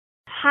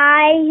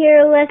Hi,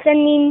 you're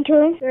listening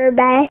to Your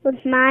Best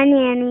with my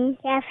nanny,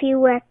 Kathy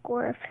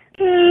Weckworth.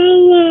 Hi,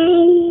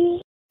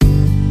 Nanny.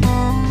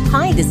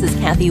 Hi, this is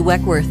Kathy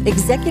Weckworth,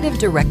 Executive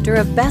Director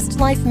of Best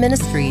Life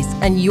Ministries,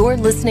 and you're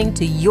listening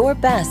to Your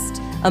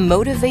Best, a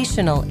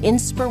motivational,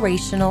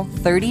 inspirational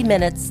 30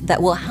 minutes that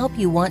will help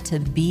you want to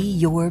be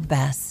your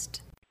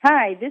best.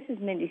 Hi, this is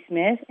Mindy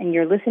Smith, and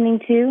you're listening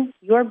to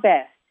Your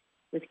Best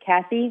with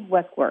Kathy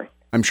Weckworth.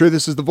 I'm sure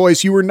this is the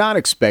voice you were not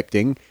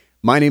expecting.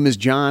 My name is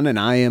John, and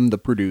I am the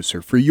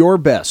producer for Your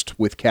Best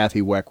with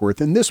Kathy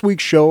Weckworth, and this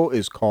week's show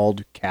is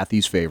called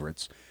Kathy's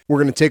Favorites. We're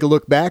going to take a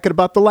look back at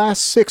about the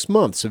last 6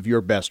 months of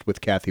Your Best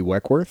with Kathy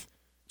Weckworth.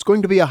 It's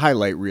going to be a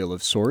highlight reel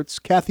of sorts.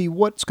 Kathy,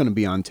 what's going to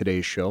be on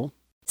today's show?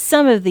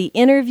 Some of the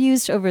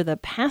interviews over the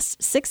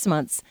past 6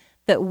 months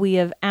that we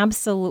have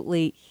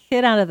absolutely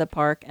hit out of the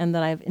park and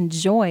that I've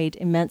enjoyed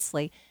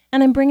immensely,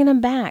 and I'm bringing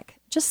them back.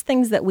 Just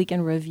things that we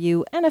can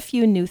review and a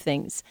few new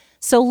things.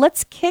 So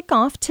let's kick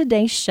off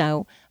today's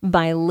show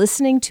by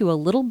listening to a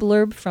little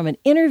blurb from an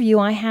interview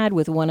I had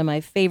with one of my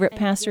favorite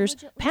pastors,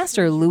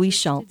 Pastor Louis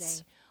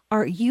Schultz.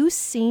 Are you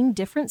seeing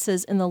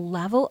differences in the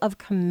level of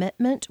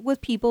commitment with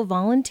people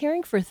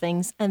volunteering for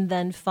things and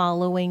then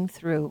following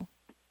through?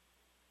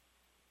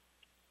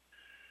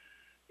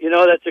 You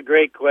know, that's a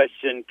great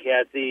question,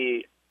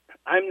 Kathy.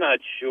 I'm not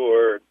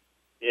sure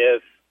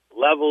if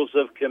levels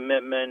of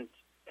commitment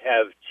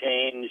have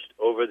changed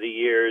over the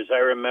years. I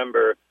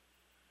remember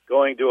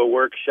going to a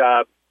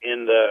workshop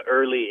in the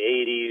early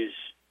 80s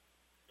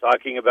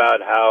talking about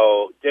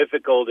how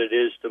difficult it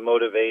is to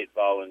motivate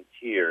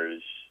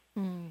volunteers.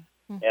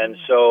 Mm-hmm. And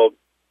so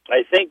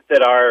I think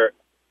that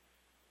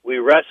we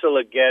wrestle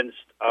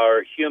against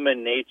our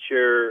human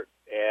nature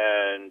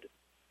and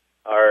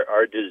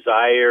our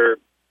desire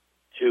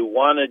to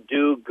want to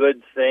do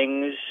good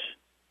things,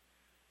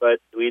 but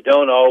we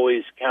don't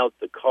always count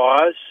the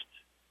cost.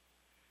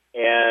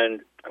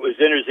 And it was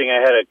interesting,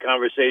 I had a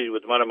conversation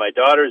with one of my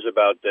daughters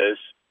about this,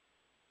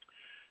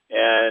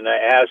 and I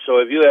asked, so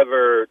have you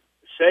ever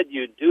said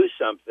you'd do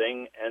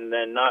something and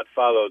then not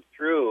followed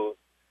through?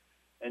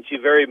 And she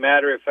very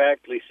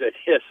matter-of-factly said,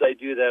 yes, I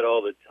do that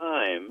all the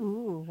time.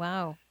 Ooh,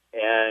 wow.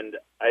 And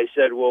I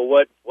said, well,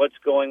 what's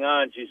going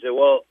on? She said,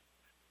 well,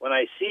 when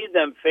I see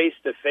them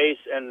face-to-face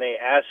and they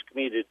ask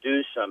me to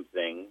do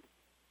something,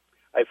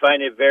 I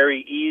find it very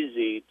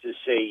easy to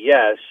say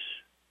yes.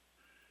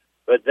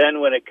 But then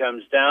when it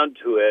comes down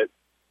to it,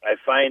 I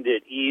find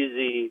it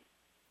easy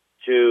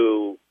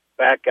to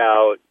back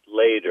out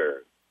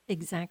later.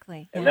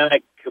 Exactly. And then I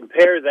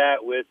compare that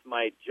with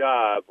my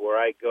job where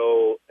I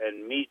go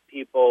and meet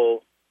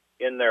people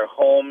in their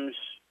homes,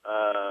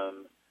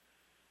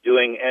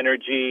 doing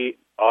energy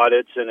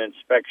audits and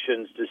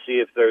inspections to see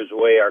if there's a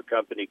way our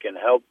company can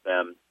help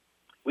them.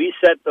 We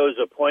set those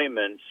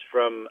appointments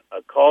from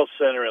a call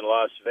center in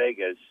Las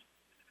Vegas.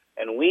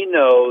 And we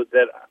know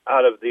that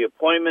out of the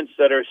appointments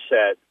that are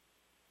set,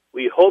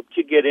 we hope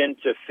to get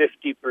into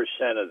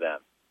 50% of them.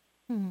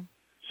 Mm-hmm.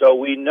 So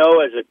we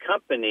know as a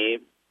company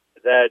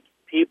that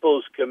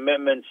people's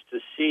commitments to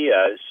see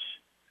us,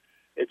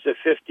 it's a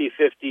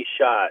 50-50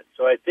 shot.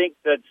 So I think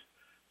that's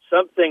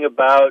something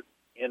about,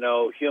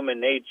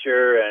 human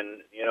nature.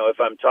 And, if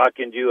I'm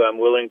talking to you, I'm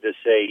willing to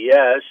say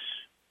yes.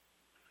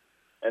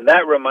 And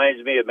that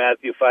reminds me of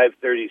Matthew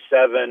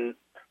 5:37,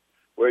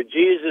 where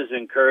Jesus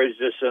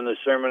encouraged us in the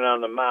Sermon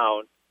on the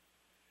Mount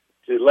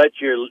to let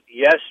your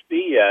yes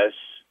be yes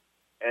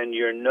and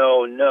your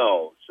no,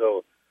 no.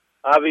 So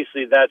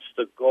obviously that's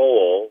the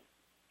goal.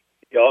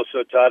 He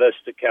also taught us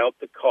to count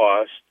the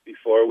cost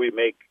before we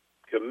make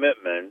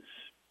commitments.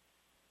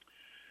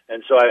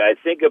 And so I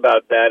think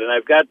about that, and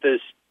I've got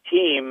this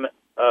team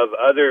of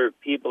other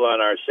people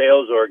on our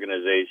sales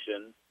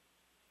organization,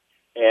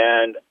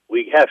 and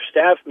we have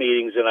staff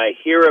meetings, and I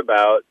hear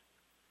about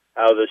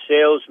how the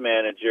sales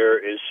manager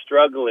is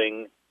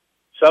struggling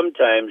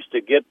sometimes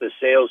to get the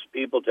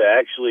salespeople to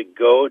actually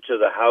go to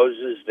the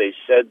houses they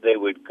said they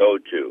would go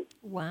to.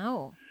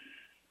 Wow.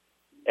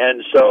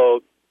 And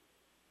so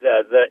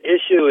the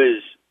issue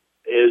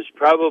is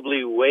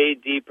probably way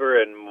deeper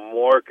and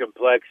more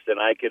complex than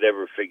I could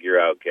ever figure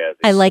out, Kathy.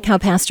 I like how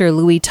Pastor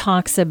Louis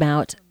talks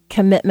about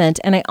commitment,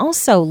 and I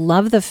also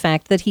love the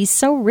fact that he's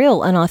so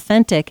real and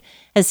authentic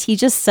as he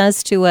just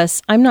says to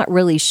us, I'm not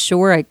really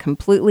sure I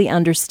completely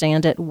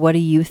understand it. What do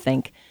you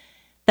think?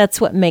 That's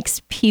what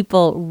makes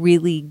people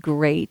really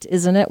great,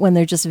 isn't it? When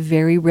they're just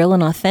very real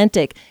and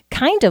authentic,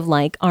 kind of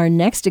like our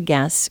next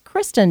guest,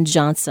 Kristen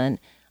Johnson,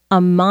 a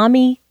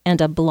mommy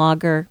and a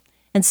blogger.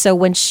 And so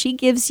when she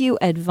gives you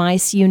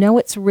advice, you know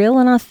it's real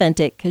and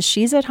authentic because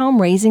she's at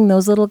home raising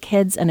those little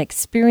kids and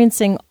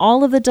experiencing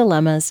all of the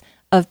dilemmas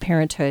of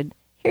parenthood.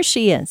 Here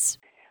she is.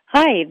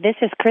 Hi, this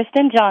is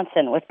Kristen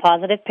Johnson with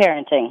Positive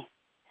Parenting.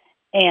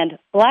 And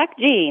black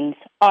jeans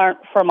aren't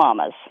for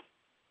mamas.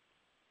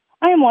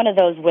 I am one of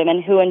those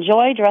women who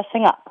enjoy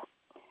dressing up.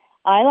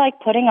 I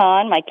like putting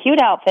on my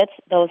cute outfits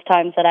those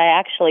times that I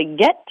actually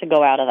get to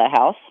go out of the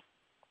house.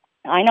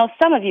 I know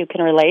some of you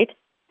can relate,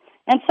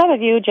 and some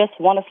of you just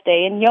want to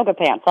stay in yoga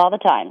pants all the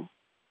time.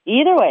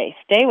 Either way,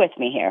 stay with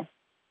me here.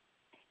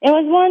 It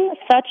was one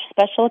such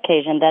special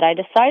occasion that I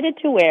decided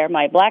to wear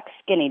my black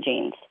skinny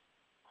jeans.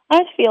 I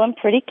was feeling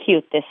pretty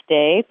cute this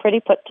day, pretty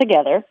put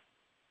together.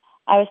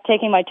 I was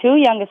taking my 2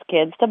 youngest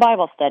kids to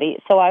Bible study,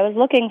 so I was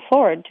looking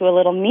forward to a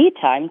little me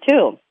time,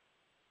 too.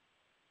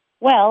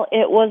 Well,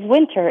 it was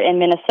winter in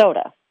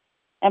Minnesota.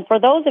 And for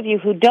those of you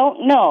who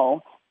don't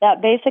know,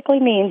 that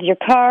basically means your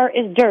car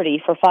is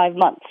dirty for 5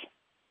 months.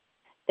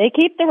 They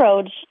keep the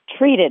roads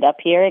treated up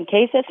here in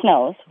case it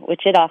snows,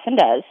 which it often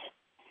does.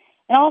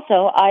 And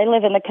also, I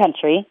live in the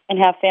country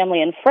and have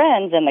family and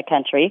friends in the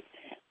country,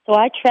 so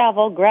I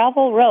travel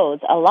gravel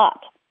roads a lot.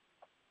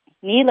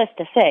 Needless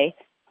to say,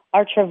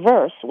 our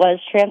Traverse was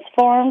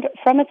transformed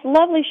from its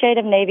lovely shade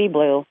of navy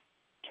blue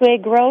to a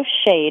gross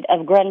shade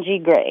of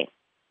grungy gray.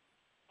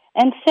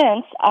 And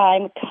since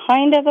I'm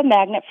kind of a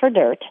magnet for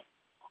dirt,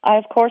 I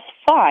of course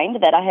find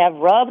that I have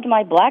rubbed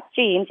my black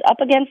jeans up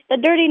against the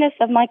dirtiness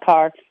of my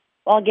car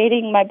while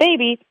getting my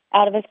baby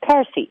out of his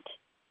car seat.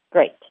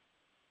 Great.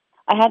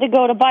 I had to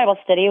go to Bible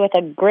study with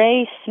a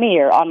gray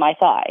smear on my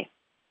thigh.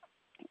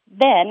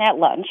 Then, at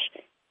lunch,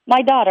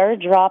 my daughter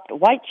dropped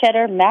white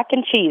cheddar mac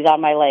and cheese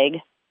on my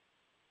leg.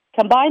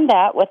 Combine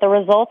that with the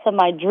results of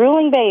my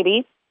drooling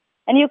baby,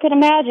 and you can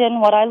imagine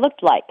what I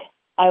looked like.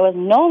 I was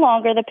no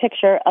longer the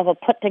picture of a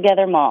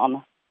put-together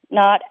mom.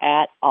 Not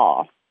at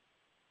all.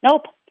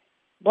 Nope.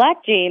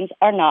 Black jeans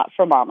are not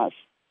for mamas.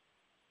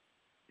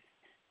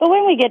 But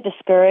when we get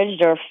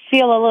discouraged or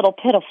feel a little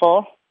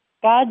pitiful,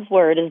 God's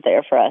Word is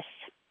there for us.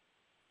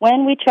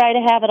 When we try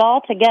to have it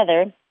all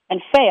together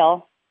and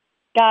fail,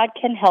 God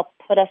can help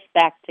put us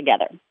back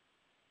together.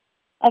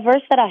 A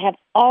verse that I have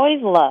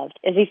always loved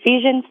is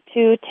Ephesians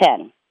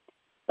 2:10.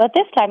 But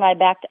this time I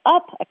backed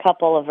up a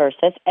couple of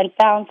verses and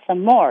found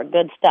some more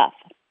good stuff.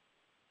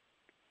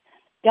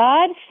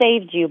 God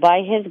saved you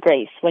by His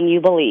grace when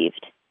you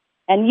believed,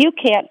 and you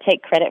can't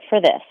take credit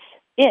for this.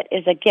 It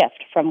is a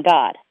gift from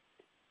God.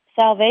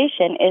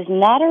 Salvation is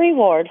not a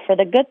reward for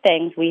the good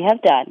things we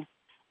have done,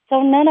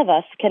 so none of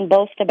us can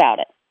boast about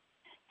it.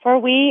 For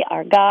we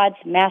are God's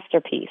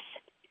masterpiece.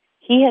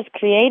 He has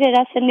created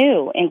us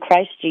anew in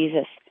Christ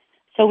Jesus,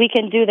 so we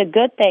can do the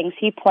good things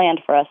He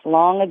planned for us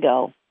long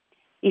ago.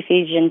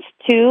 Ephesians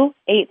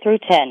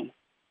 2:8-10.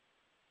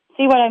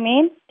 See what I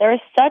mean? There is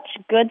such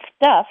good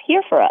stuff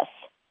here for us.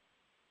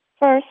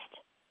 First,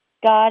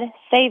 God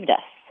saved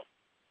us.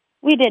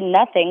 We did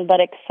nothing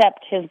but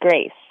accept His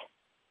grace.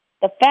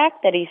 The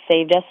fact that He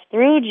saved us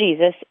through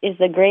Jesus is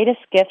the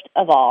greatest gift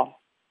of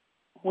all.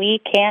 We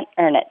can't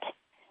earn it.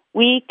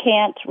 We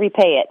can't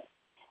repay it.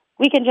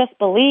 We can just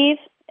believe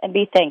and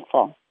be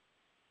thankful.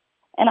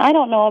 And I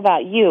don't know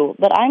about you,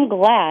 but I'm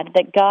glad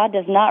that God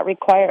does not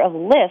require a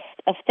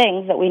list of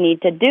things that we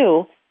need to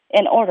do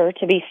in order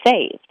to be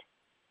saved.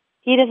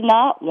 He does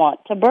not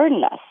want to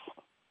burden us.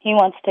 He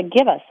wants to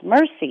give us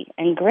mercy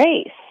and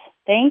grace.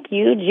 Thank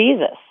you,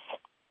 Jesus.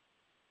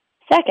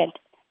 Second,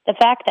 the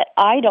fact that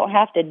I don't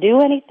have to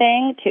do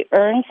anything to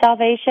earn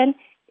salvation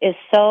is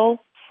so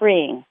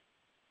freeing.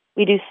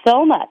 We do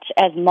so much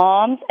as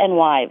moms and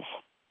wives.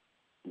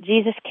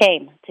 Jesus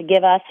came to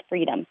give us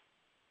freedom.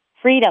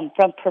 Freedom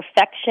from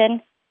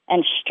perfection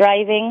and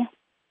striving.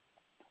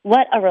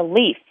 What a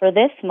relief for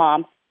this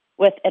mom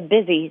with a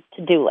busy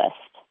to-do list.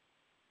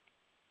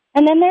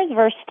 And then there's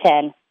verse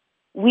 10.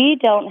 We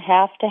don't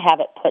have to have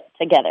it put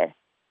together.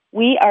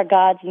 We are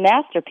God's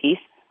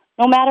masterpiece,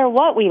 no matter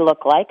what we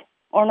look like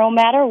or no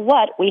matter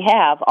what we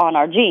have on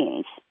our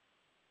jeans.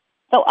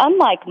 So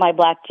unlike my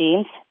black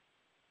jeans,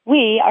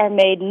 we are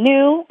made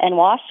new and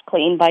washed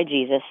clean by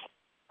Jesus.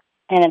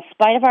 And in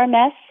spite of our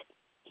mess,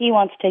 He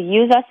wants to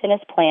use us in His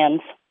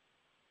plans.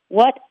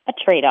 What a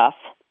trade-off.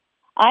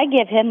 I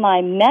give Him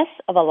my mess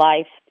of a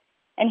life,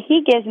 and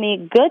He gives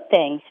me good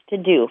things to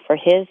do for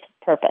His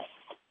purpose.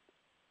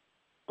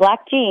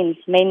 Black jeans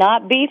may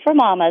not be for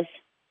mamas,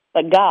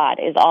 but God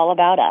is all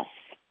about us.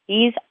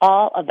 He's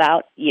all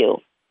about you.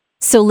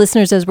 So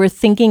listeners, as we're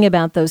thinking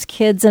about those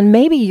kids, and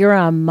maybe you're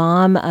a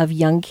mom of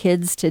young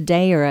kids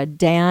today or a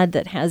dad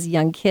that has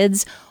young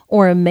kids,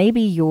 or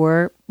maybe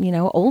you're,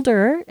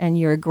 older and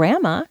you're a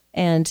grandma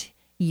and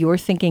you're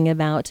thinking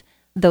about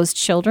those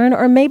children,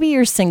 or maybe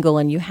you're single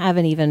and you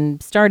haven't even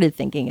started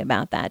thinking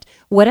about that.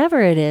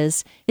 Whatever it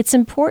is, it's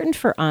important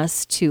for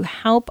us to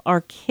help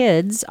our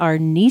kids, our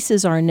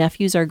nieces, our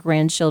nephews, our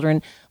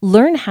grandchildren,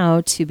 learn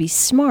how to be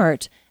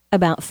smart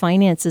about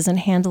finances and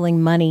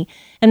handling money.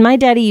 And my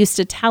daddy used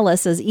to tell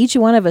us, as each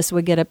one of us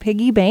would get a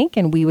piggy bank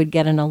and we would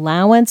get an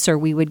allowance or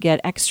we would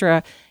get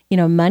extra,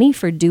 money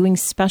for doing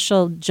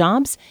special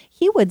jobs,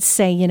 he would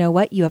say, you know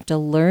what, you have to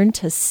learn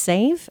to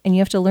save and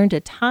you have to learn to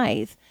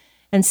tithe.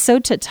 And so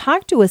to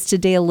talk to us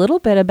today a little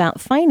bit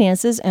about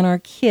finances and our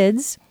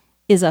kids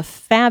is a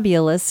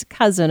fabulous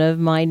cousin of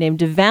mine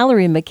named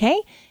Valerie McKay,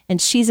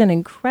 and she's an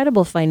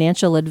incredible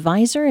financial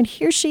advisor, and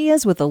here she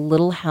is with a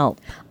little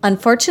help.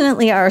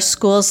 Unfortunately, our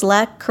schools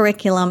lack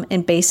curriculum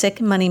in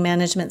basic money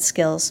management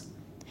skills.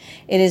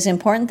 It is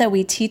important that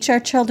we teach our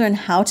children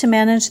how to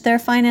manage their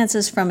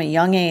finances from a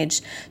young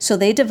age so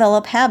they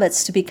develop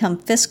habits to become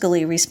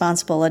fiscally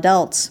responsible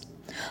adults.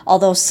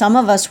 Although some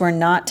of us were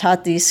not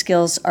taught these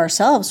skills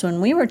ourselves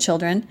when we were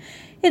children,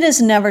 it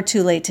is never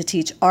too late to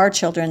teach our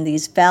children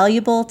these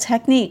valuable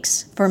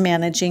techniques for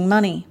managing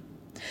money.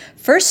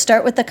 First,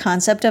 start with the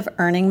concept of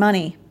earning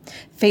money.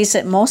 Face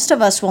it, most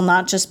of us will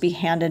not just be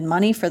handed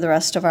money for the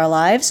rest of our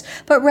lives,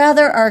 but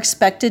rather are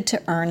expected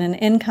to earn an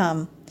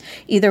income.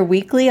 Either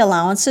weekly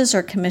allowances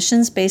or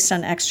commissions based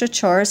on extra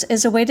chores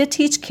is a way to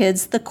teach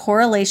kids the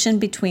correlation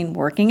between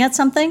working at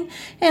something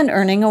and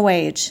earning a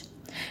wage.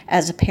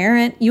 As a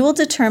parent, you will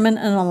determine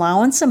an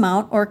allowance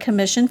amount or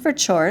commission for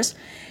chores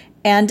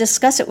and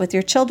discuss it with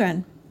your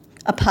children.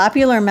 A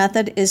popular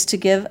method is to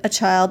give a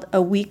child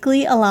a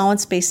weekly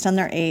allowance based on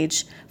their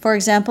age. For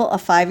example, a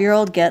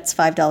 5-year-old gets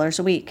 $5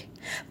 a week.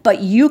 But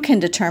you can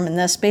determine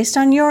this based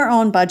on your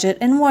own budget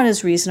and what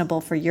is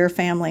reasonable for your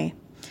family.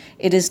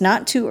 It is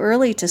not too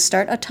early to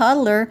start a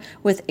toddler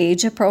with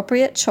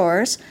age-appropriate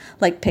chores,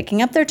 like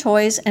picking up their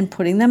toys and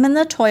putting them in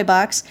the toy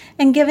box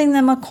and giving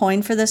them a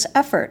coin for this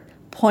effort,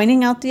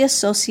 pointing out the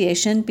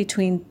association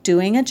between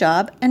doing a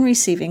job and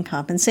receiving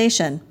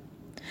compensation.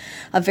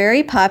 A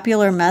very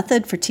popular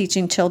method for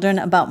teaching children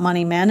about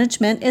money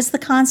management is the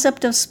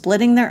concept of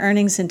splitting their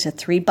earnings into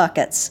 3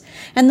 buckets,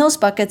 and those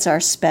buckets are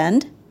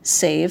spend,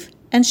 save,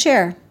 and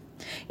share.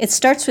 It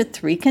starts with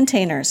 3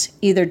 containers,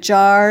 either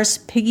jars,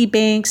 piggy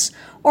banks,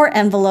 or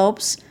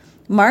envelopes,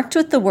 marked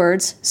with the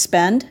words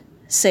spend,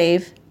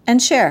 save,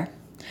 and share.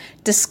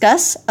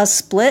 Discuss a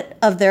split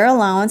of their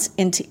allowance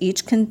into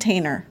each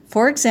container.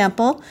 For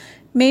example,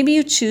 maybe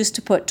you choose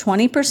to put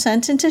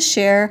 20% into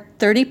share,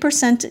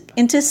 30%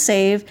 into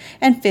save,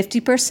 and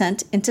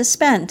 50% into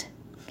spend.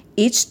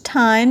 Each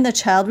time the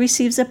child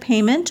receives a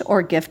payment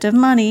or gift of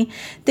money,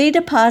 they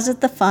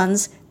deposit the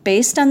funds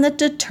based on the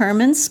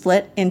determined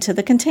split into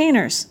the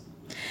containers.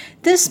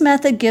 This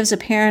method gives a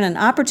parent an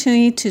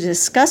opportunity to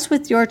discuss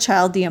with your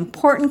child the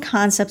important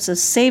concepts of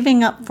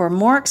saving up for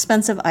more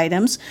expensive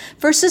items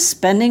versus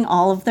spending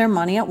all of their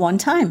money at one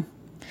time.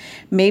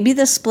 Maybe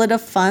the split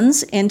of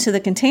funds into the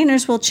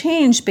containers will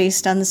change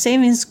based on the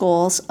savings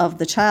goals of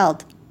the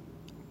child.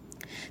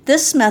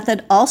 This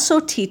method also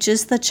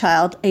teaches the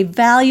child a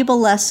valuable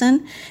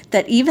lesson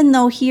that even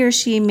though he or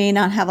she may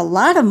not have a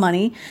lot of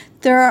money,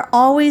 there are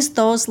always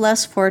those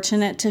less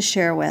fortunate to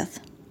share with.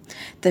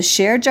 The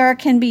share jar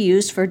can be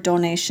used for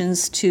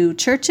donations to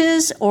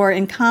churches or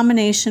in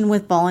combination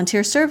with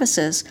volunteer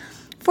services.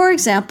 For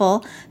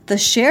example, the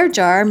share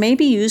jar may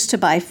be used to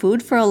buy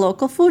food for a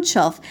local food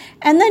shelf,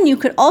 and then you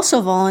could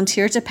also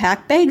volunteer to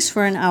pack bags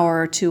for an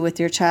hour or 2 with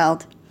your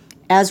child.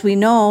 As we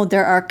know,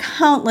 there are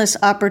countless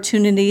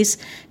opportunities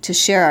to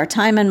share our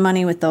time and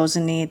money with those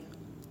in need.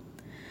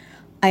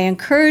 I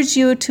encourage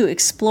you to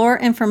explore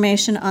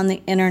information on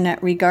the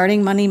internet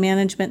regarding money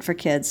management for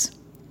kids.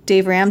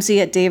 Dave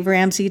Ramsey at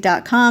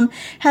daveramsey.com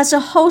has a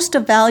host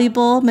of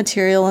valuable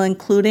material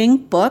including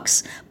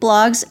books,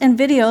 blogs, and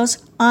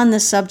videos on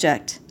this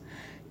subject.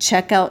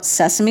 Check out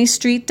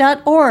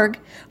sesamestreet.org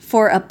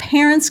for a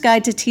parent's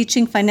guide to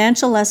teaching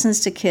financial lessons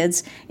to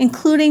kids,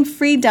 including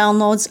free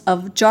downloads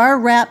of jar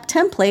wrap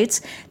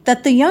templates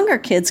that the younger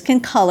kids can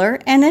color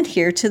and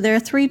adhere to their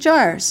 3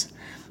 jars.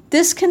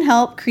 This can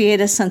help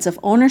create a sense of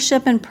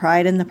ownership and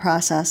pride in the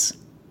process.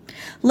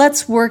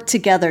 Let's work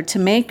together to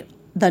make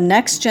the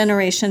next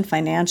generation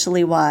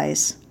financially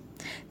wise.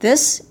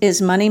 This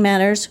is Money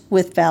Matters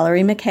with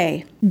Valerie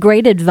McKay.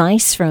 Great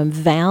advice from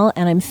Val,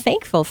 and I'm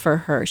thankful for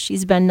her.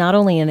 She's been not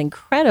only an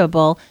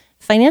incredible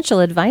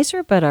financial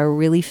advisor, but a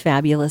really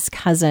fabulous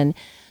cousin.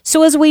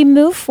 So as we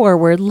move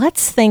forward,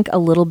 let's think a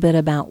little bit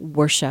about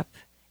worship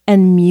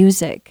and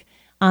music.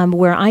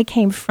 Where I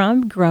came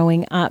from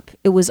growing up,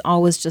 it was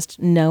always just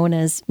known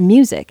as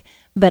music.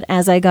 But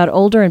as I got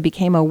older and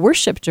became a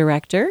worship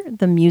director,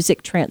 the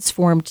music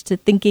transformed to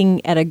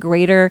thinking at a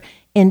greater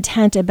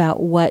intent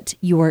about what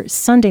your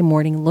Sunday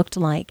morning looked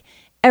like.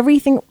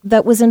 Everything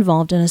that was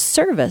involved in a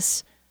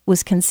service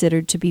was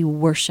considered to be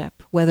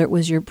worship, whether it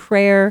was your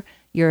prayer,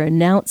 your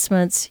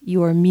announcements,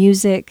 your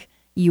music,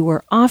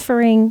 your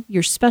offering,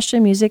 your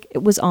special music,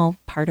 it was all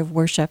part of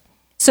worship.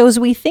 So as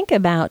we think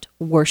about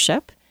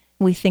worship,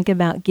 we think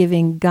about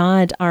giving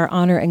God our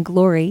honor and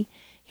glory.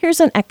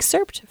 Here's an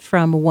excerpt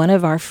from one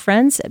of our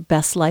friends at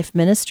Best Life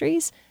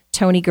Ministries,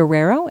 Tony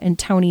Guerrero, and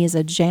Tony is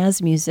a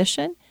jazz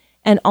musician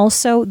and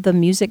also the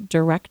music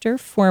director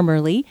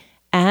formerly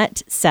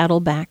at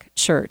Saddleback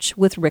Church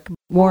with Rick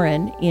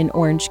Warren in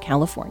Orange,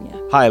 California.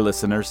 Hi,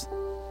 listeners.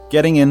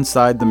 Getting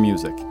inside the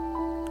music.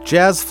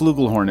 Jazz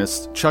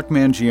flugelhornist Chuck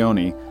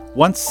Mangione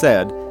once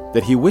said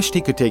that he wished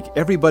he could take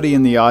everybody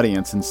in the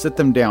audience and sit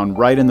them down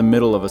right in the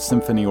middle of a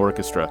symphony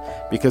orchestra,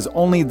 because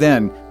only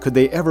then could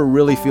they ever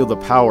really feel the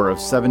power of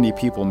 70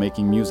 people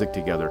making music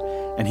together.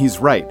 And he's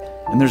right,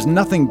 and there's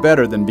nothing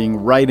better than being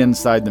right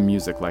inside the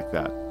music like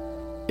that.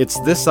 It's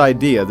this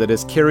idea that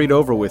has carried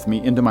over with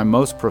me into my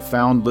most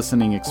profound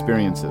listening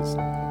experiences.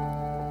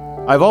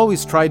 I've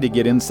always tried to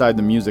get inside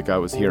the music I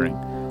was hearing.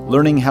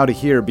 Learning how to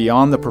hear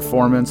beyond the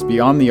performance,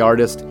 beyond the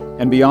artist,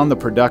 and beyond the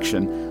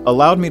production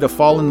allowed me to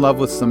fall in love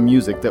with some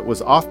music that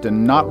was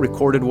often not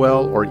recorded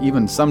well or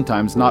even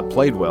sometimes not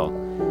played well.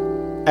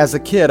 As a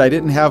kid, I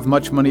didn't have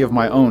much money of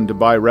my own to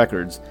buy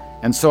records,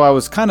 and so I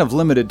was kind of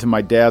limited to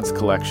my dad's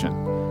collection.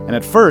 And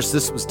at first,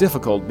 this was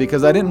difficult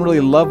because I didn't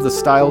really love the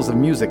styles of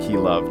music he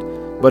loved.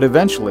 But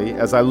eventually,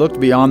 as I looked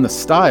beyond the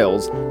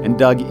styles and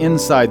dug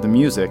inside the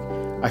music,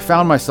 I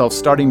found myself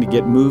starting to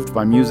get moved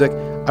by music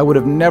I would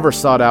have never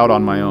sought out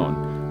on my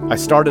own. I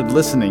started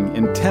listening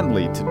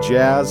intently to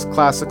jazz,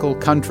 classical,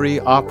 country,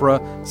 opera,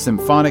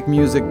 symphonic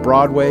music,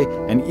 Broadway,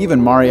 and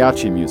even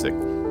mariachi music.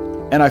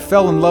 And I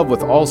fell in love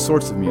with all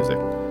sorts of music.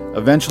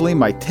 Eventually,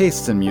 my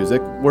tastes in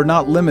music were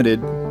not limited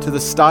to the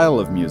style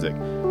of music,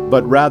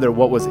 but rather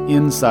what was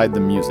inside the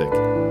music: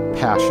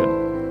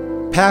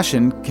 passion.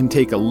 Passion can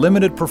take a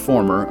limited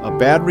performer, a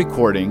bad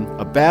recording,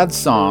 a bad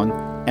song,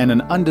 and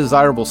an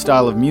undesirable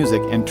style of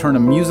music and turn a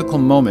musical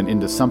moment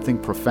into something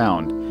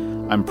profound.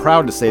 I'm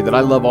proud to say that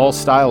I love all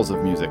styles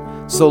of music,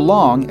 so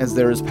long as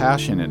there is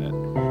passion in it.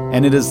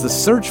 And it is the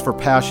search for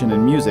passion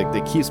in music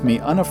that keeps me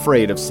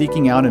unafraid of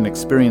seeking out and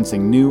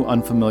experiencing new,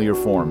 unfamiliar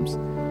forms.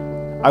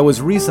 I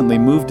was recently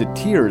moved to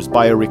tears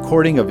by a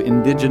recording of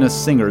indigenous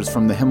singers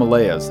from the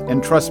Himalayas,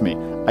 and trust me,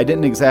 I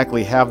didn't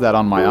exactly have that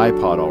on my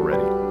iPod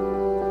already.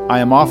 I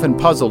am often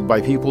puzzled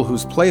by people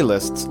whose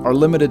playlists are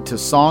limited to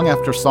song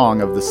after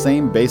song of the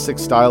same basic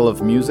style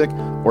of music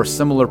or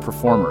similar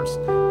performers.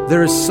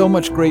 There is so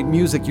much great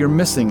music you're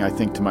missing, I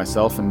think to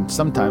myself, and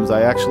sometimes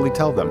I actually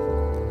tell them.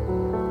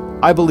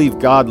 I believe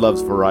God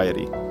loves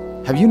variety.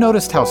 Have you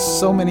noticed how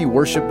so many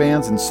worship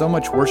bands and so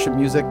much worship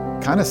music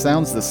kind of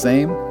sounds the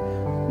same?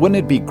 Wouldn't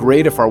it be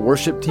great if our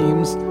worship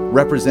teams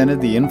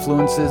represented the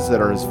influences that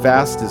are as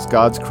vast as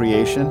God's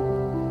creation?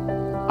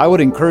 I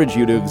would encourage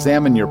you to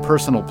examine your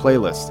personal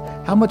playlist.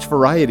 How much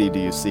variety do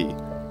you see?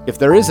 If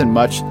there isn't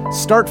much,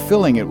 start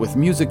filling it with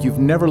music you've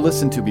never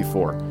listened to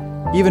before.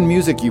 Even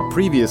music you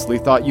previously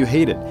thought you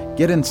hated.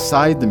 Get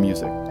inside the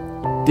music.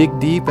 Dig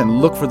deep and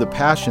look for the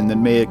passion that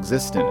may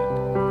exist in it.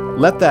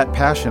 Let that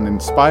passion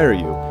inspire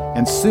you,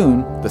 and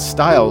soon the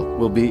style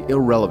will be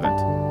irrelevant.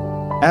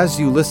 As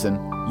you listen,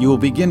 you will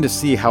begin to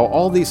see how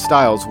all these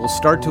styles will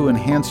start to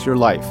enhance your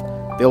life.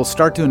 They will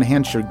start to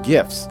enhance your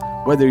gifts,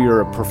 whether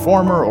you're a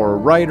performer or a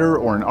writer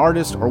or an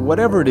artist or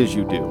whatever it is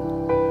you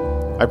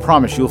do. I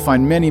promise you'll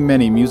find many,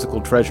 many musical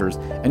treasures,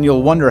 and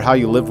you'll wonder how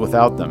you lived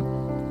without them.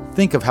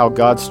 Think of how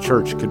God's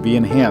church could be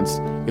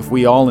enhanced if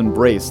we all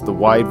embrace the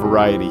wide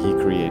variety He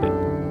created.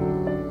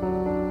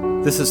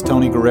 This is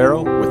Tony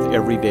Guerrero with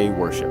Everyday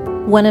Worship.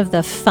 One of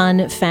the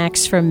fun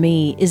facts from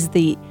me is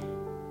the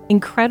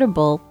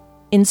incredible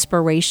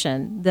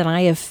inspiration that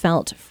I have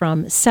felt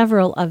from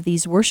several of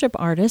these worship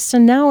artists.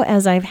 And now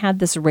as I've had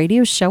this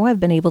radio show, I've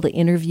been able to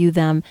interview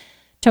them.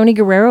 Tony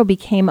Guerrero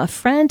became a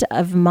friend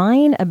of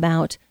mine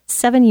about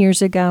 7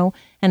 years ago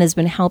and has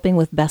been helping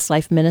with Best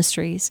Life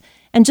Ministries.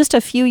 And just a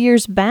few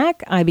years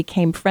back, I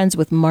became friends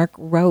with Mark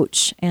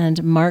Roach,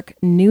 and Mark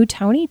knew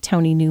Tony.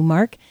 Tony knew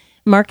Mark.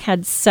 Mark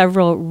had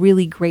several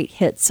really great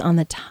hits on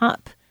the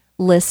top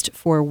list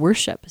for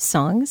worship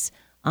songs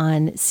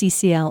on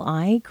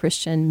CCLI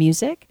Christian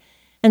Music.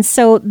 And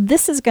so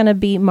this is going to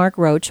be Mark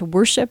Roach,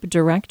 worship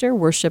director,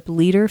 worship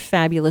leader,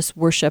 fabulous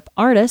worship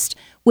artist,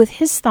 with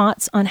his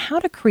thoughts on how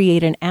to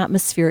create an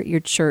atmosphere at your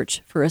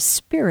church for a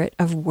spirit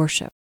of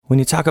worship. When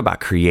you talk about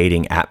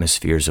creating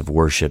atmospheres of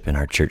worship in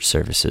our church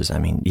services,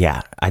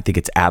 I think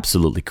it's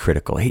absolutely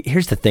critical.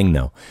 Here's the thing,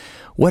 though.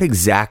 What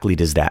exactly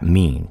does that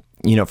mean?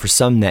 For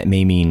some that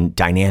may mean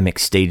dynamic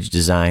stage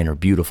design or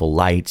beautiful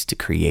lights to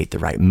create the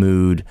right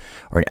mood,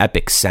 or an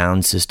epic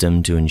sound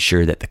system to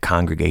ensure that the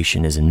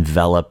congregation is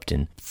enveloped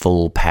in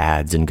full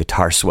pads and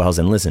guitar swells.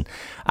 And listen,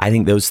 I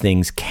think those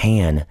things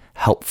can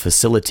help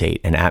facilitate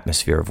an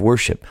atmosphere of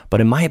worship, but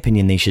in my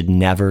opinion, they should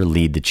never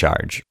lead the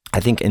charge. I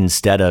think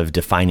instead of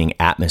defining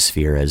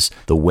atmosphere as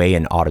the way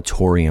an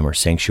auditorium or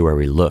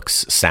sanctuary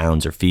looks,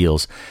 sounds, or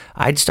feels,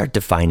 I'd start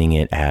defining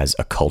it as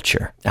a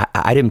culture.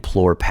 I'd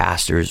implore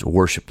pastors,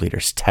 worship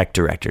leaders, tech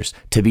directors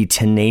to be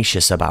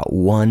tenacious about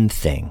one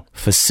thing: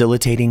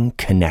 facilitating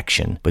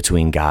connection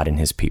between God and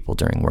His people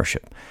during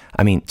worship.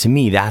 To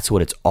me, that's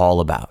what it's all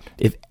about.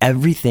 If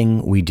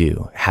everything we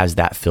do has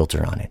that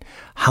filter on it,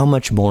 how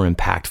much more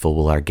impactful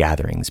will our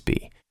gatherings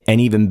be? And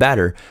even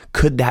better,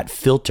 could that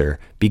filter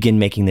begin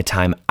making the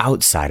time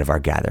outside of our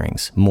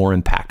gatherings more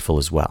impactful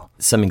as well?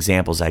 Some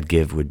examples I'd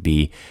give would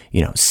be,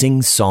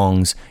 sing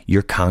songs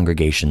your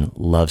congregation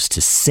loves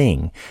to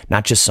sing,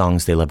 not just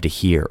songs they love to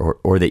hear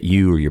or that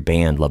you or your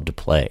band love to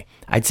play.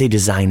 I'd say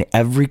design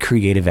every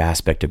creative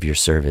aspect of your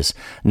service,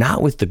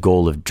 not with the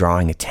goal of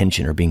drawing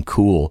attention or being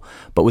cool,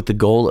 but with the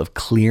goal of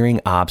clearing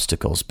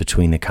obstacles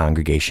between the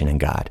congregation and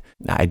God.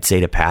 I'd say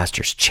to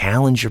pastors,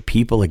 challenge your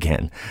people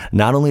again,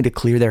 not only to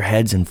clear their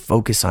heads and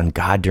focus on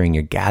God during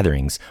your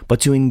gatherings, but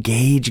to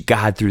engage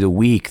God through the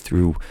week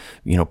through,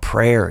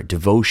 prayer,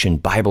 devotion,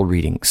 Bible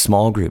reading,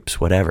 small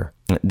groups, whatever.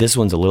 This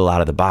one's a little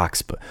out of the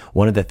box, but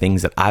one of the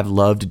things that I've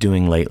loved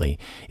doing lately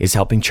is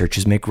helping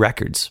churches make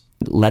records.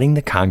 Letting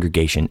the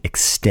congregation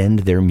extend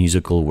their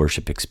musical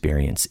worship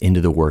experience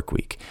into the work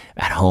week,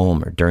 at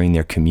home or during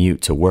their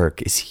commute to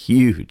work is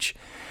huge.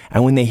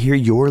 And when they hear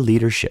your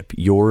leadership,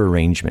 your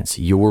arrangements,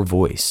 your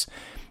voice,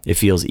 it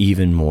feels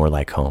even more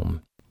like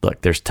home.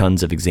 Look, there's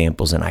tons of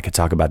examples, and I could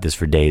talk about this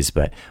for days,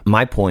 but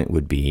my point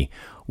would be,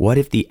 what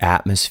if the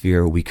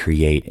atmosphere we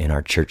create in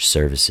our church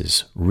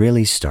services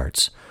really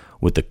starts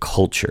with the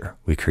culture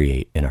we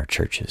create in our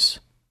churches?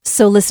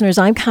 So listeners,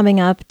 I'm coming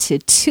up to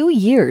 2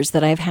 years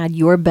that I've had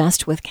Your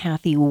Best with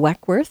Kathy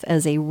Weckworth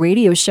as a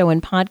radio show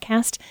and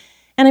podcast,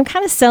 and I'm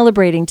kind of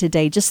celebrating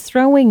today, just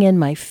throwing in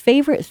my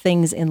favorite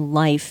things in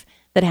life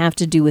that have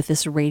to do with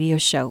this radio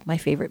show, my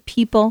favorite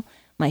people,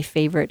 my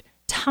favorite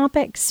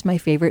topics, my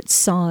favorite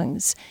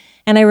songs.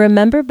 And I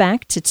remember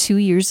back to 2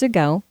 years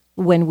ago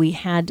when we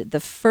had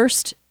the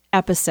first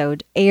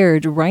episode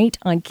aired right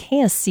on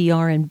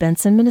KSCR in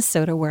Benson,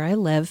 Minnesota, where I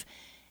live.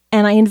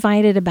 And I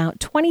invited about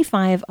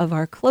 25 of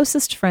our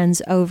closest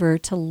friends over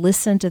to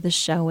listen to the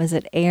show as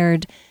it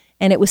aired.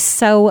 And it was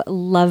so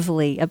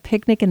lovely. A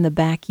picnic in the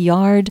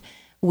backyard.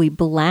 We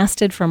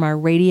blasted from our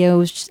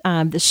radio,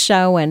 the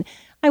show, and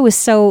I was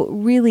so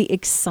really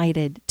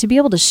excited to be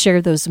able to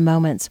share those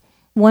moments.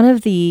 One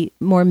of the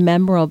more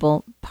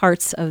memorable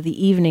parts of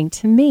the evening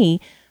to me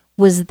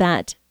was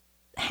that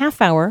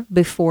half hour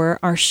before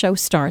our show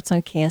starts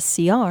on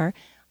KSCR,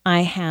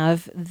 I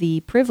have the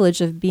privilege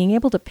of being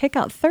able to pick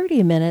out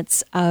 30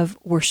 minutes of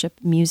worship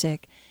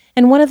music.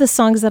 And one of the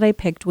songs that I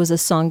picked was a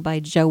song by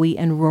Joey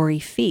and Rory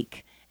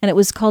Feek, and it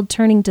was called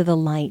Turning to the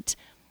Light.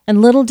 And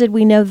little did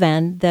we know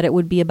then that it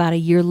would be about a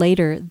year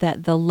later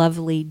that the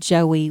lovely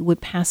Joey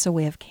would pass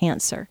away of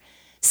cancer.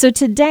 So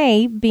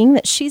today, being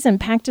that she's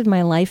impacted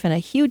my life in a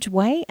huge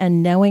way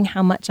and knowing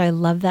how much I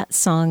love that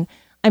song,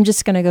 I'm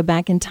just going to go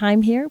back in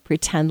time here,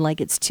 pretend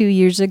like it's 2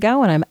 years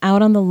ago, and I'm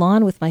out on the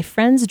lawn with my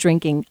friends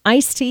drinking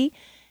iced tea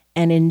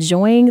and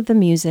enjoying the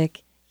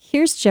music.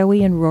 Here's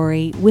Joey and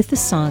Rory with the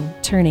song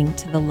Turning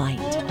to the Light.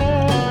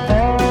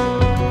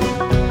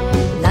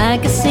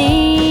 Like a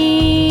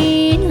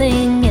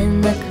seedling in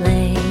the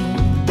clay,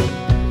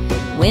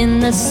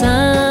 when the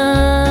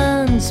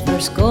sun's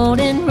first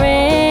golden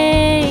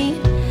ray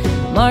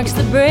marks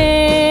the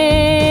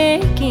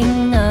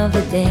breaking of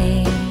the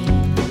day,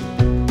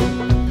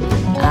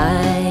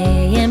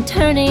 I am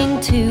turning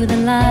to the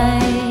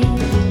light.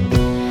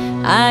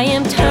 I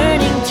am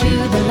turning to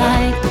the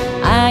light.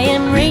 I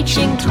am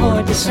reaching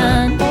toward the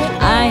sun.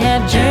 I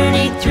have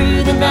journeyed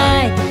through the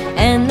night,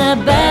 and the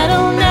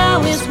battle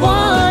now is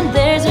won.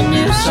 There's a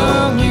new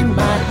song in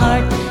my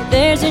heart.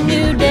 There's a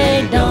new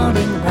day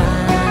dawning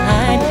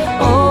bright.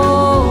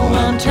 Oh,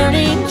 I'm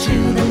turning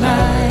to the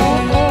light.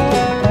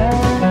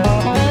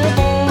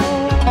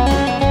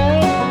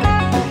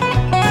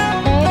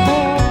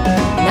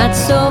 Not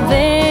so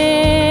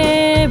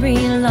very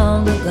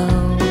long ago,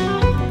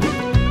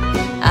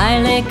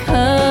 I lay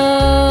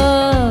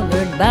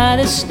covered by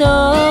the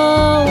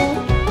snow,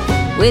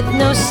 with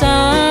no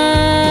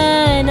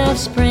sign of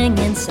spring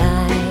in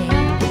sight.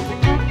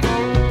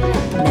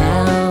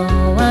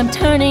 Now I'm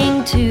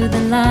turning to the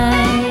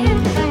light.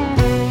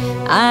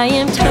 I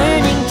am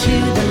turning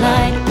to the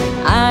light.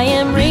 I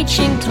am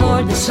reaching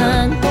toward the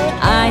sun.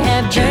 I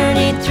have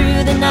journeyed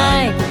through the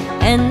night,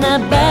 and the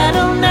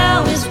battle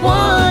now is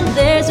won.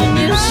 There's a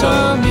new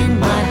song in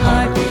my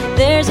heart.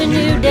 There's a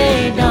new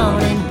day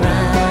dawning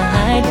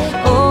bright.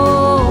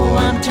 Oh,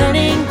 I'm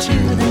turning to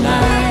the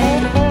light.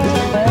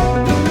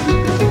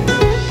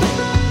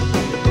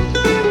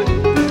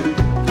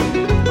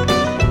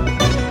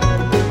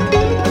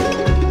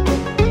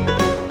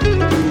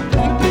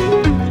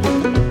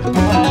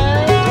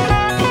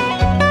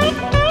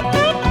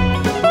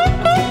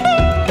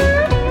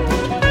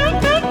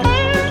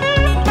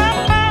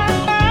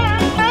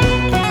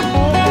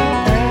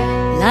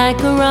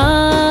 Like a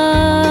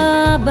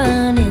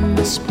robin in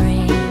the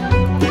spring,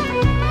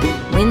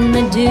 when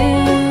the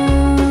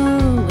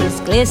dew is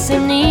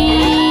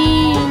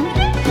glistening,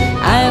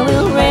 I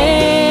will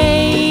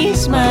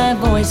raise my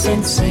voice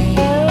and sing.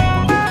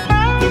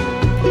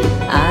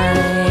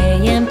 I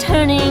am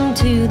turning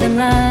to the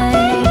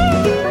light.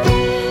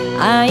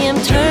 I am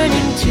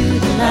turning to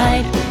the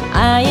light.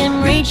 I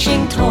am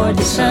reaching toward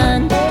the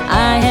sun.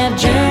 I have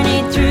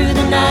journeyed through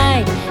the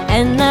night,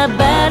 and the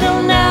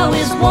battle now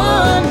is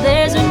won.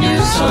 There's a new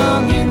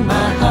song in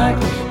my heart.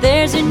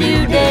 There's a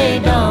new day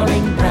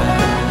dawning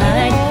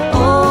bright.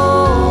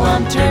 Oh,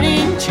 I'm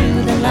turning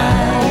to the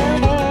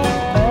light.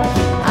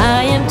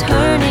 I am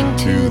turning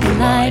to the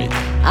light.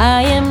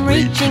 I am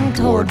reaching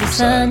toward the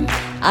sun.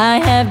 I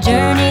have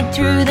journeyed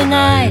through the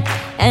night,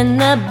 and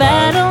the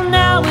battle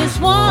now is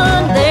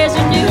won. There's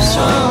a new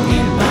song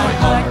in my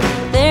heart.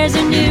 There's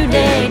a new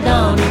day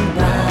dawning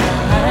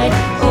bright.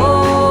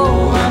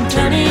 Oh, I'm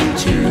turning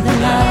to the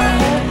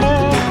light.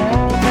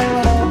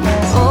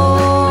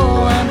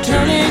 Oh, I'm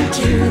turning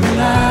to the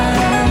light.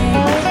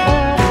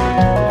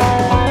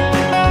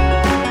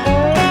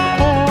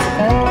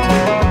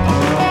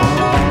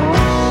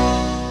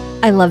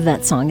 I love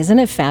that song. Isn't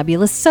it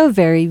fabulous? So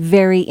very,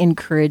 very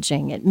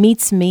encouraging. It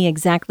meets me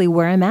exactly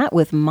where I'm at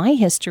with my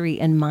history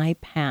and my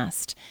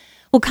past.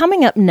 Well,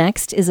 coming up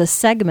next is a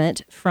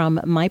segment from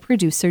my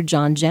producer,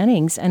 John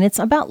Jennings, and it's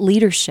about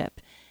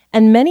leadership.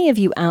 And many of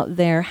you out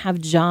there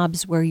have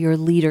jobs where you're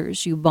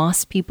leaders. You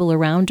boss people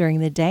around during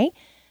the day.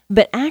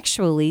 But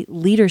actually,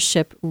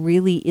 leadership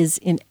really is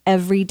in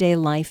everyday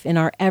life, in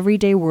our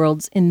everyday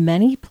worlds, in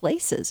many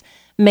places.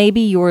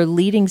 Maybe you're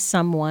leading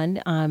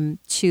someone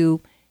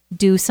to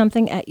do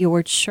something at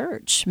your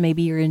church.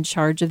 Maybe you're in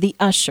charge of the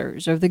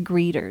ushers or the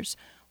greeters.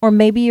 Or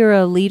maybe you're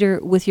a leader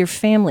with your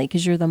family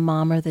because you're the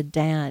mom or the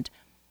dad.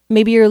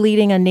 Maybe you're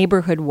leading a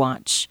neighborhood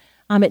watch.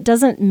 It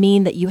doesn't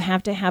mean that you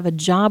have to have a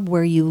job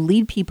where you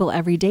lead people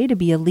every day to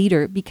be a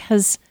leader,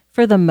 because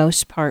for the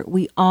most part,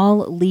 we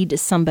all lead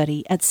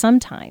somebody at some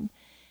time.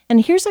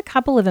 And here's a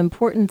couple of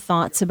important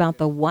thoughts about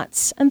the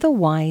whats and the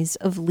whys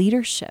of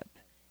leadership.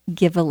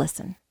 Give a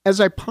listen. As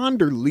I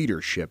ponder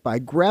leadership, I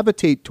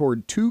gravitate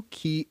toward two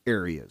key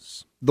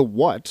areas, the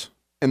what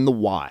and the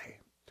why.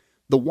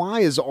 The why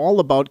is all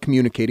about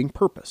communicating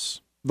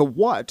purpose. The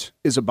what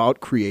is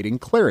about creating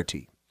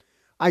clarity.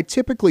 I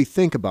typically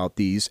think about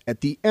these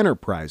at the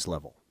enterprise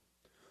level.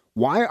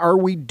 Why are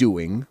we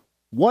doing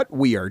what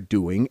we are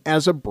doing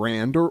as a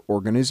brand or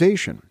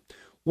organization?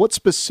 What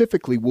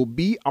specifically will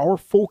be our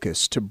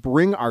focus to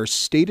bring our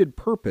stated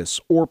purpose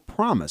or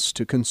promise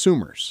to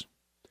consumers?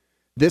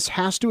 This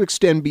has to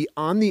extend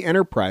beyond the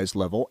enterprise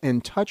level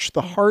and touch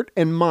the heart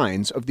and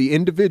minds of the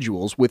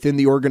individuals within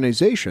the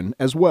organization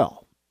as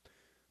well.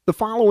 The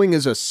following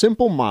is a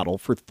simple model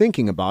for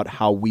thinking about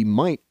how we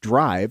might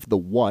drive the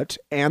what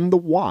and the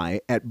why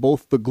at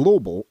both the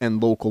global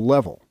and local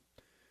level.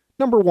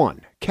 Number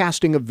 1,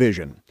 casting a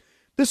vision.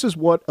 This is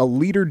what a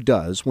leader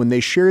does when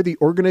they share the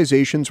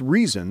organization's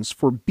reasons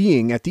for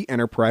being at the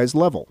enterprise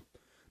level.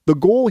 The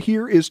goal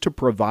here is to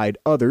provide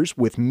others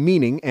with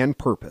meaning and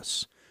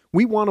purpose.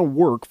 We want to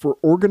work for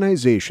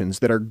organizations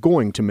that are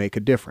going to make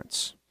a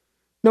difference.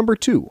 Number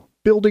 2,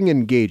 building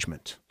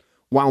engagement.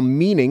 While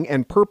meaning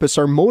and purpose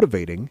are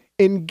motivating,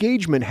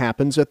 engagement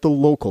happens at the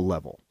local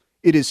level.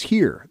 It is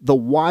here the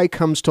why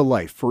comes to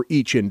life for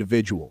each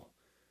individual.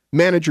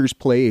 Managers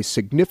play a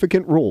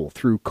significant role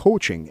through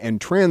coaching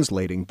and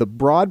translating the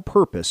broad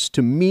purpose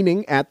to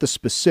meaning at the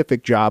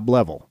specific job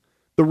level.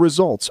 The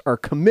results are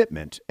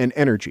commitment and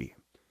energy.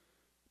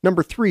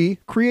 Number 3,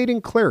 creating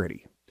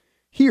clarity.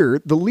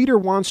 Here, the leader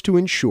wants to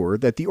ensure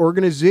that the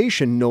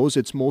organization knows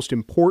its most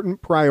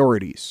important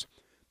priorities.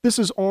 This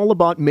is all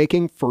about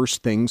making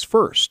first things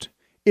first.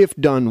 If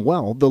done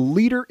well, the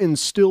leader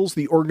instills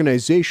the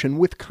organization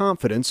with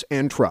confidence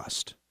and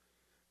trust.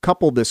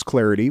 Couple this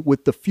clarity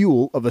with the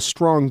fuel of a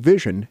strong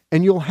vision,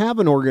 and you'll have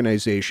an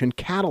organization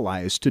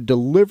catalyzed to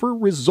deliver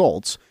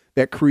results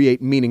that create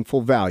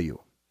meaningful value.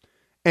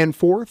 And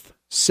fourth,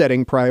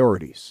 setting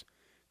priorities.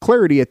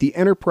 Clarity at the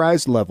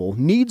enterprise level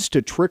needs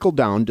to trickle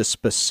down to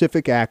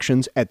specific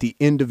actions at the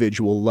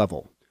individual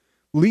level.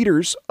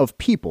 Leaders of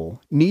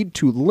people need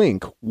to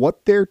link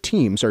what their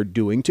teams are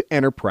doing to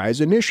enterprise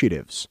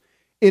initiatives.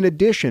 In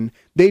addition,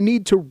 they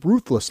need to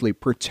ruthlessly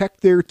protect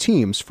their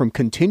teams from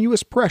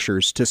continuous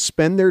pressures to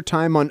spend their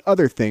time on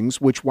other things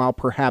which, while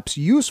perhaps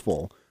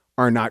useful,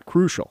 are not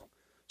crucial.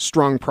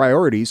 Strong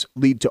priorities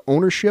lead to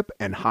ownership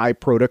and high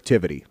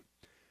productivity.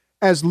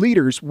 As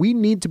leaders, we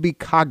need to be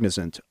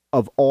cognizant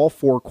of all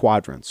four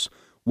quadrants.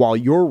 While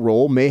your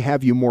role may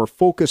have you more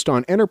focused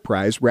on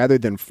enterprise rather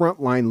than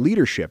frontline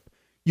leadership,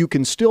 you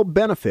can still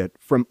benefit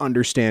from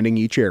understanding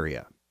each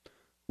area.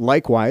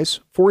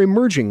 Likewise, for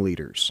emerging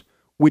leaders,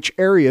 which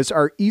areas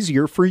are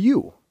easier for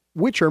you?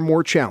 Which are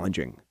more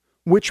challenging?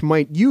 Which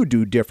might you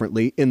do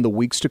differently in the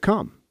weeks to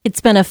come?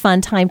 It's been a fun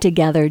time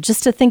together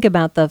just to think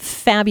about the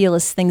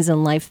fabulous things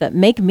in life that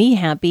make me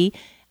happy.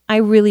 I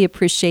really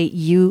appreciate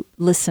you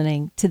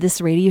listening to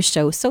this radio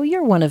show. So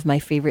you're one of my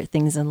favorite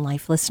things in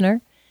life,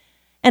 listener.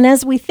 And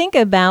as we think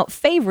about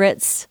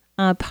favorites,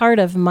 part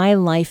of my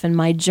life and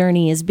my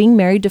journey is being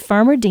married to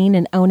Farmer Dean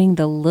and owning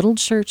the little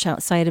church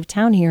outside of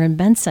town here in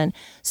Benson.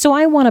 So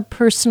I want to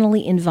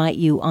personally invite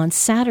you on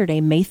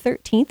Saturday, May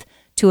 13th,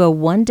 to a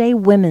one-day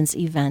women's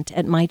event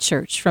at my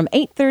church from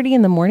 8:30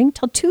 in the morning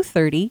till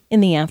 2:30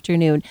 in the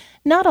afternoon.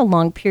 Not a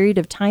long period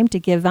of time to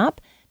give up,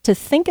 to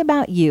think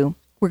about you.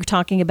 We're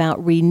talking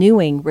about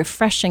renewing,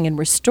 refreshing, and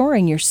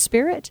restoring your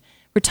spirit.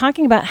 We're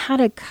talking about how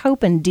to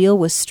cope and deal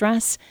with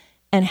stress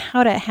and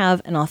how to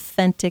have an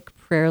authentic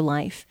prayer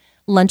life.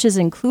 Lunch is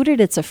included.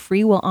 It's a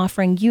free will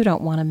offering. You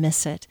don't want to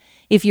miss it.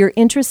 If you're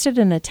interested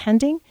in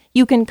attending,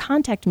 you can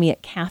contact me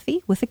at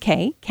Kathy, with a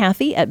K,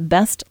 Kathy at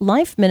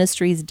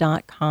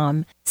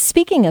bestlifeministries.com.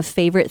 Speaking of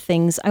favorite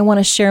things, I want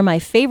to share my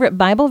favorite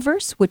Bible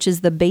verse, which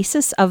is the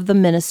basis of the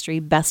ministry,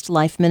 Best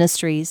Life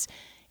Ministries.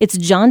 It's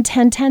John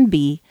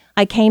 10:10b.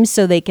 I came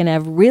so they can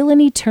have real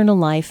and eternal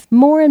life,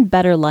 more and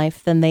better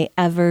life than they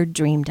ever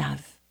dreamed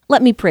of.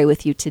 Let me pray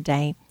with you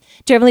today.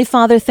 Dear Heavenly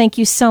Father, thank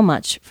you so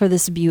much for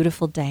this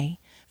beautiful day,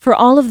 for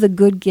all of the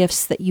good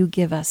gifts that you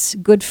give us,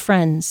 good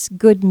friends,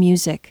 good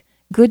music,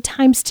 good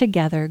times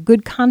together,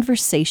 good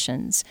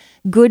conversations,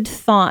 good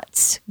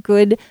thoughts,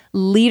 good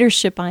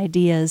leadership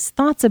ideas,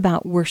 thoughts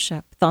about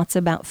worship, thoughts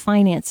about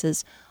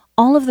finances,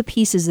 all of the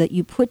pieces that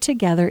you put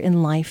together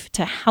in life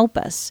to help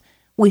us.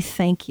 We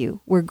thank you.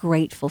 We're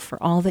grateful for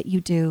all that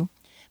you do.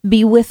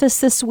 Be with us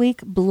this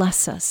week.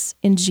 Bless us.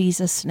 In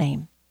Jesus'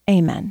 name,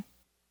 amen.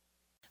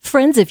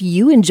 Friends, if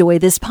you enjoy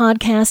this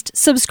podcast,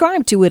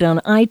 subscribe to it on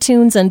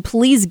iTunes and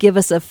please give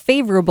us a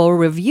favorable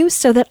review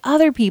so that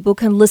other people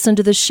can listen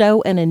to the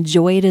show and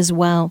enjoy it as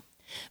well.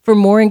 For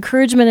more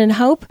encouragement and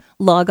hope,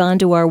 log on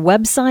to our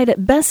website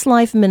at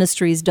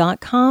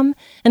bestlifeministries.com.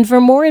 And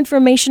for more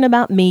information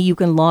about me, you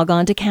can log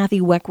on to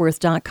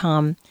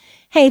kathyweckworth.com.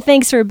 Hey,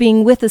 thanks for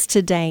being with us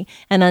today.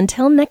 And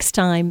until next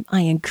time,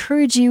 I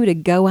encourage you to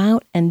go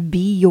out and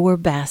be your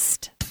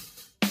best.